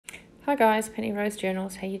Hi guys, Penny Rose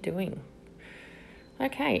Journals, how you doing?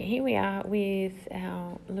 Okay, here we are with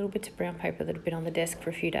our little bits of brown paper that have been on the desk for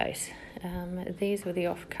a few days. These were the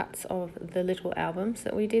offcuts of the little albums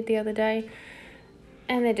that we did the other day,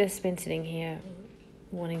 and they've just been sitting here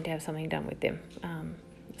wanting to have something done with them,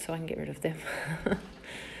 so I can get rid of them.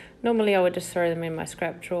 Normally I would just throw them in my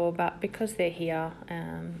scrap drawer, but because they're here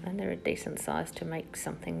and they're a decent size to make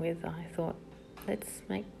something with, I thought let's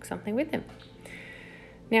make something with them.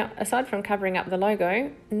 Now, aside from covering up the logo,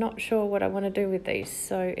 not sure what I want to do with these,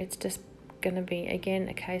 so it's just going to be, again,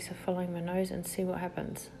 a case of following my nose and see what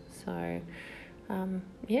happens. So,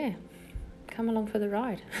 yeah, come along for the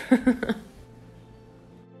ride.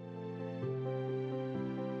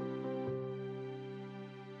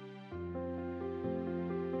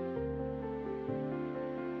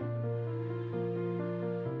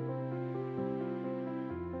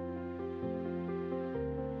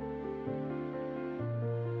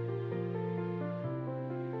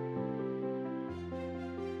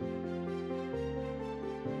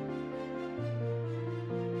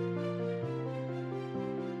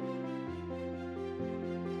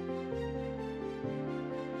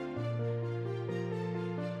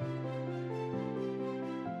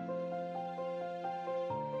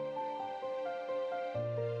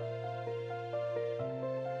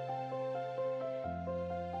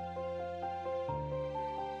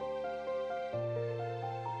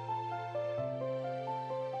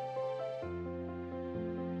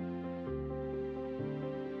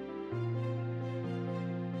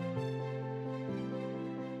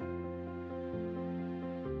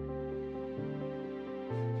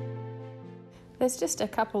 There's just a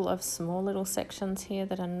couple of small little sections here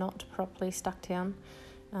that are not properly stuck down.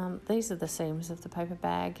 These are the seams of the paper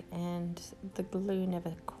bag, and the glue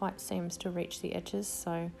never quite seems to reach the edges,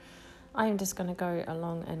 so I am just going to go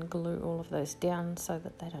along and glue all of those down so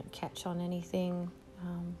that they don't catch on anything,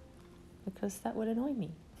 because that would annoy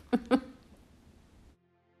me.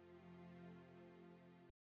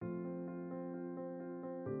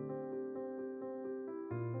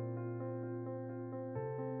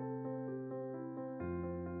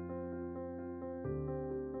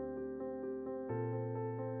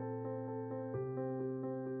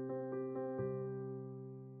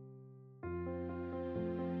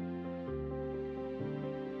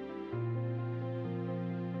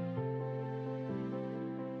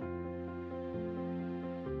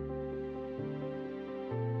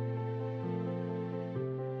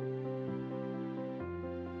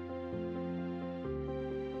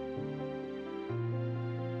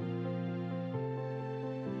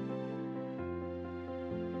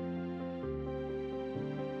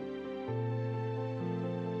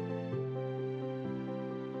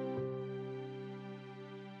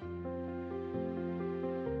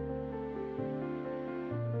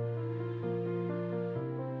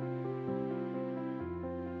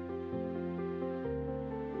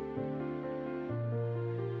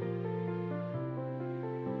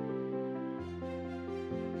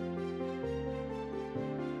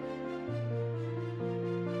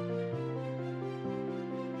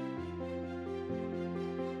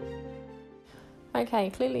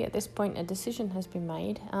 Okay, clearly at this point a decision has been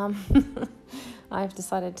made. I've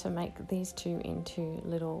decided to make these two into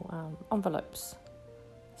little envelopes.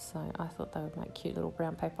 So I thought they would make cute little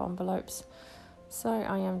brown paper envelopes. So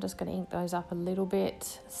I am just going to ink those up a little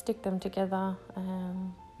bit, stick them together.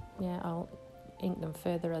 Yeah, I'll ink them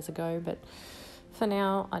further as I go, but for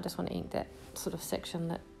now I just want to ink that sort of section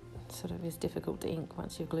that sort of is difficult to ink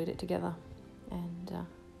once you've glued it together. And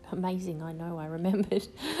amazing, I know, I remembered.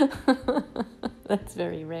 That's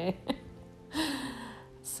very rare.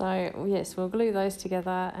 So yes, we'll glue those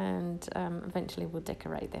together, and eventually we'll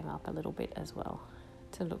decorate them up a little bit as well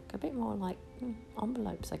to look a bit more like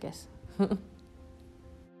envelopes, I guess.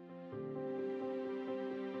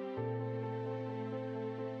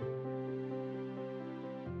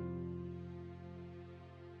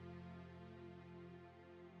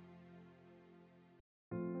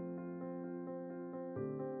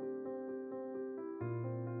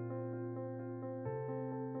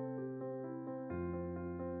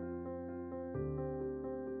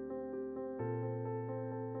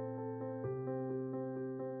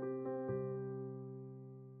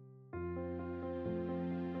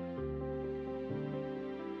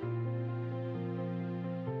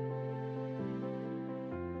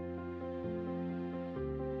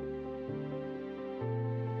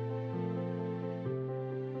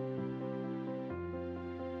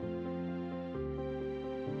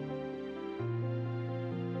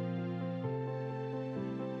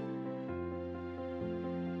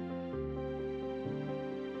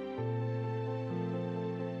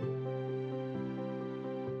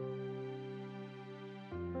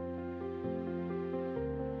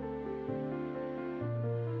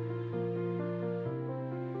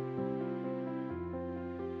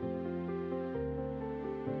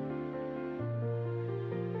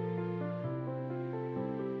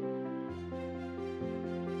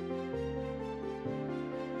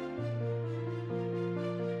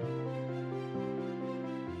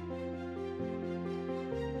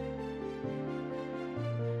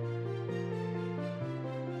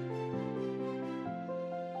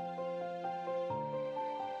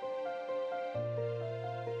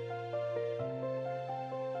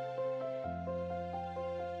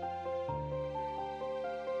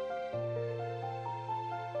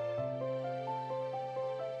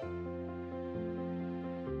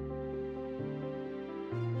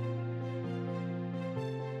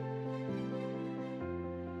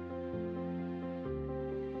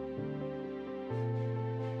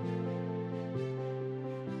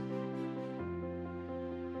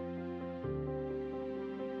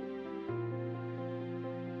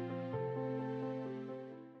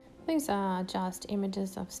 These are just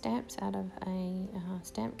images of stamps out of a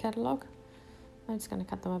stamp catalogue. I'm just going to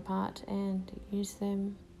cut them apart and use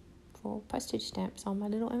them for postage stamps on my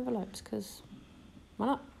little envelopes, because why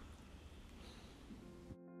not?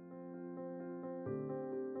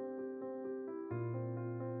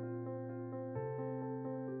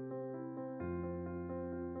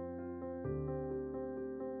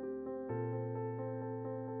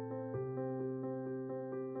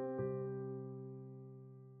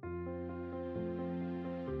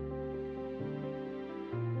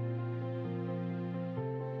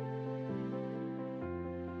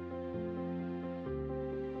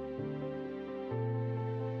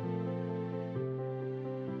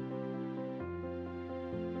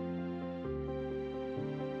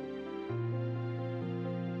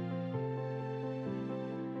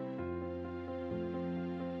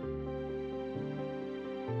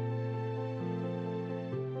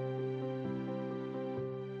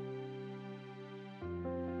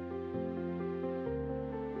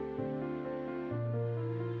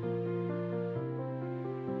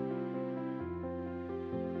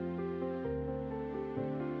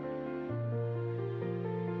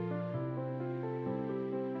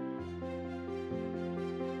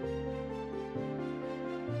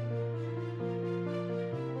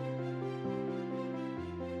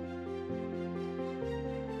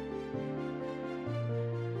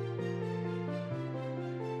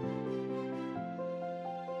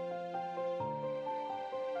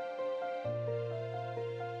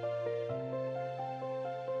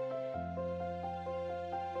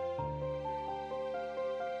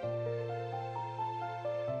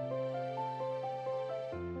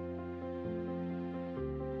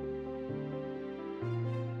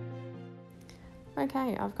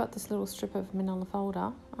 Okay, I've got this little strip of manila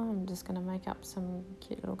folder. I'm just going to make up some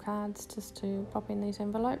cute little cards just to pop in these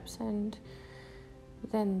envelopes, and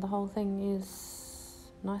then the whole thing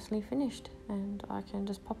is nicely finished and I can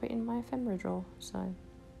just pop it in my ephemera drawer. So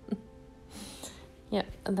yeah,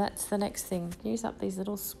 that's the next thing. Use up these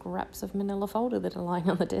little scraps of manila folder that are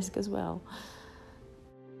lying on the desk as well.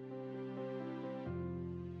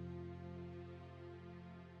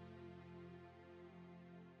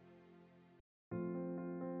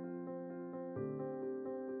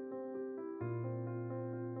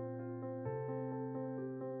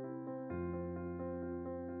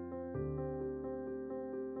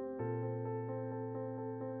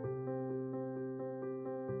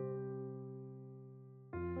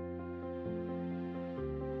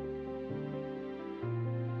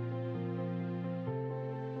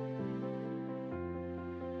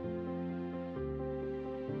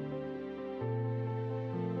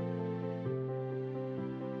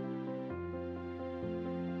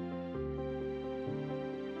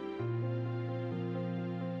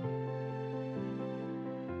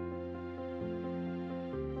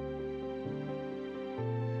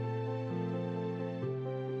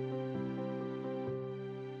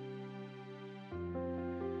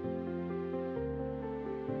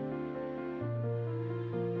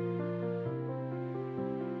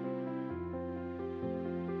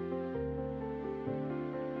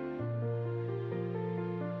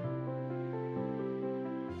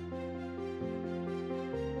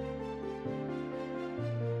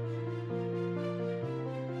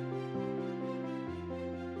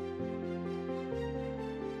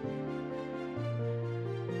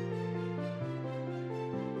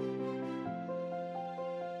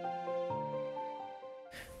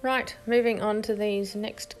 Right, moving on to these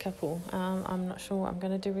next couple. I'm not sure what I'm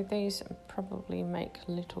going to do with these. Probably make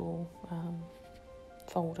little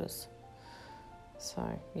folders.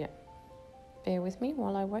 So yeah, bear with me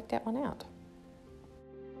while I work that one out.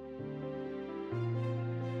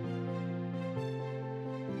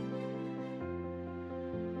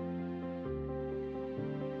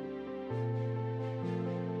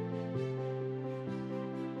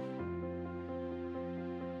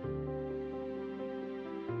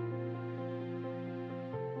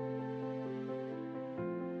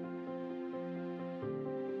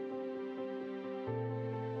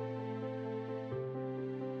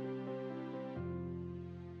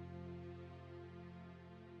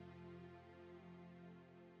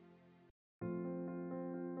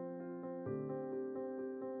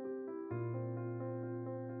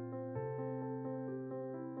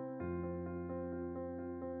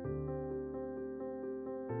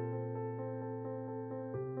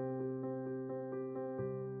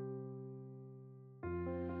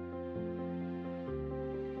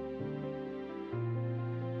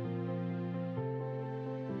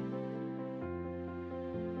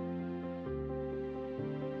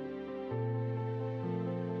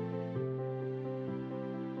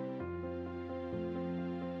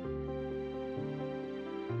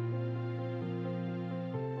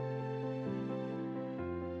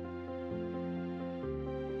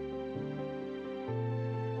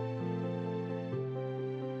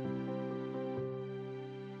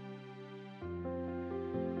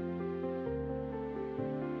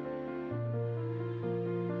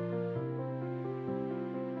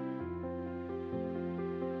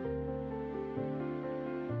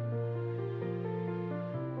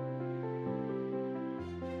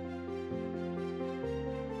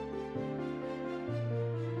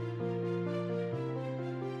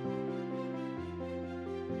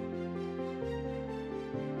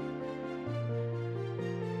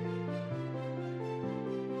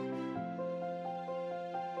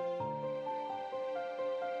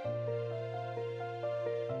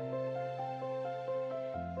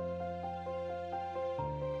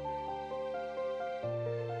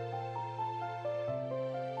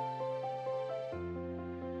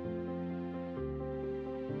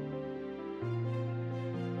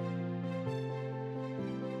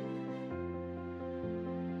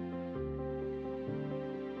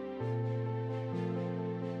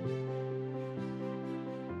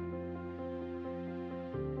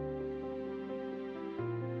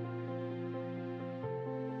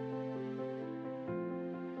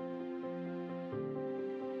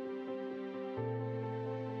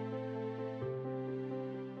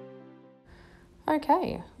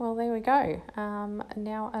 Okay, well there we go.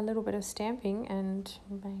 Now a little bit of stamping and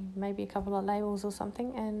maybe a couple of labels or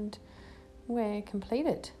something, and we're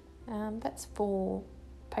completed. That's 4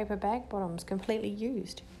 paper bag bottoms completely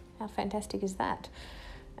used. How fantastic is that?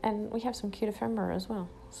 And we have some cute ephemera as well.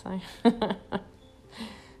 So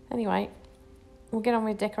anyway, we'll get on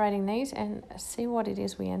with decorating these and see what it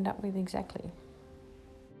is we end up with exactly.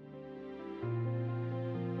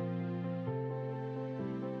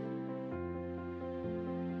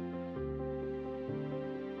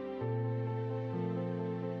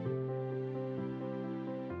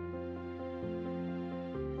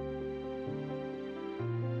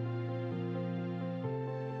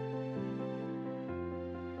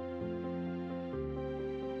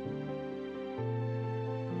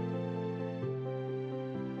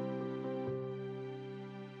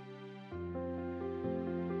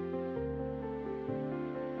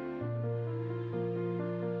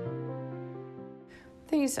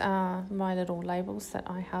 These are my little labels that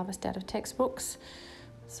I harvest out of textbooks.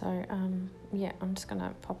 So yeah, I'm just going to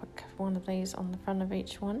pop one of these on the front of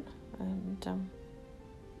each one, and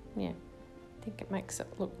yeah, I think it makes it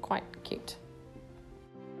look quite cute.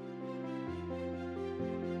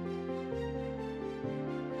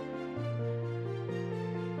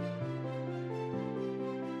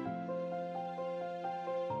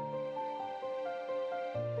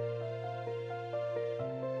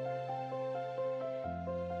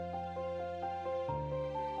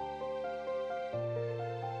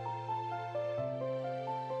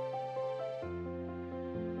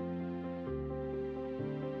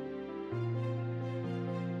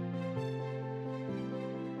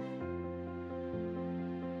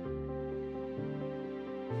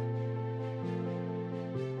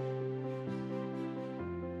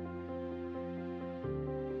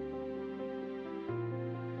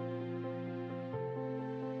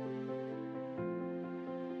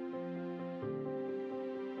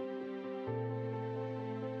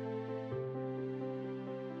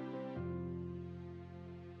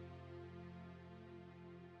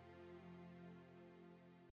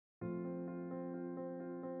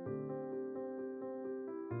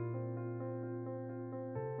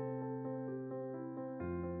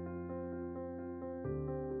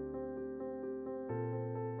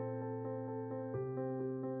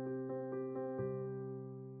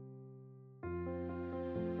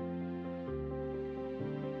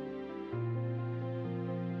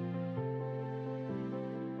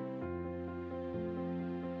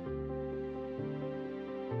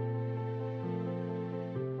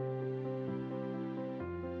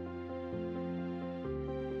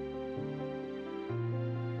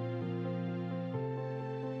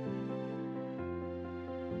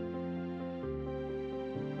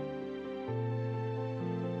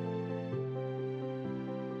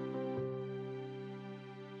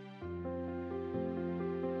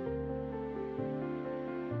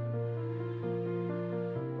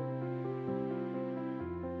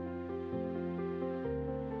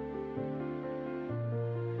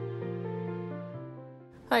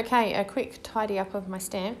 Okay, a quick tidy up of my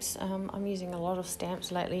stamps. I'm using a lot of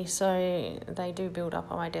stamps lately, so they do build up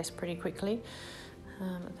on my desk pretty quickly.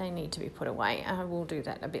 They need to be put away. I will do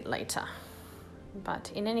that a bit later.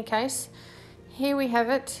 But in any case, here we have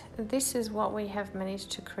it. This is what we have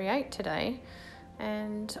managed to create today,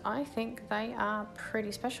 and I think they are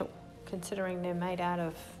pretty special, considering they're made out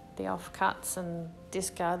of the offcuts and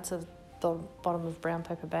discards of the bottom of brown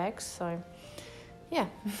paper bags. So yeah.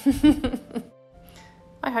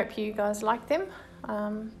 I hope you guys like them.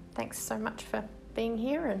 Thanks so much for being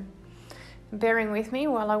here and bearing with me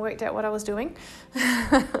while I worked out what I was doing.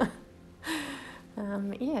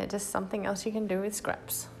 Yeah, just something else you can do with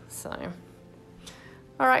scraps. So,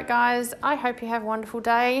 all right, guys, I hope you have a wonderful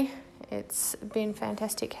day. It's been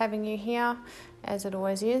fantastic having you here, as it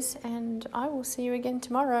always is, and I will see you again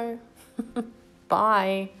tomorrow.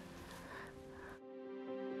 Bye.